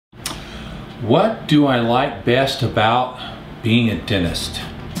What do I like best about being a dentist?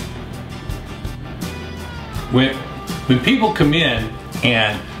 When people come in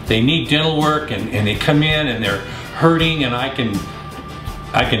and they need dental work and they come in and they're hurting and I can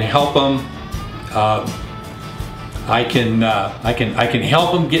help them. I can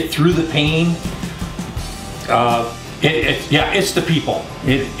help them get through the pain. It's the people.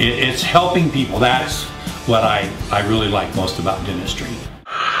 It's helping people. That's what I really like most about dentistry.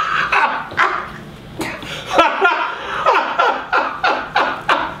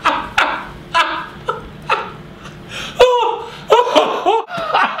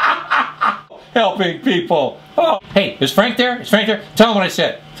 Helping people. Oh. Hey, is Frank there? Is Frank there? Tell him what I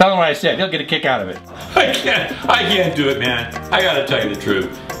said. Tell him what I said. He'll get a kick out of it. I can't do it, man. I gotta tell you the truth.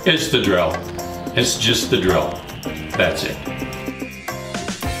 It's the drill. It's just the drill. That's it.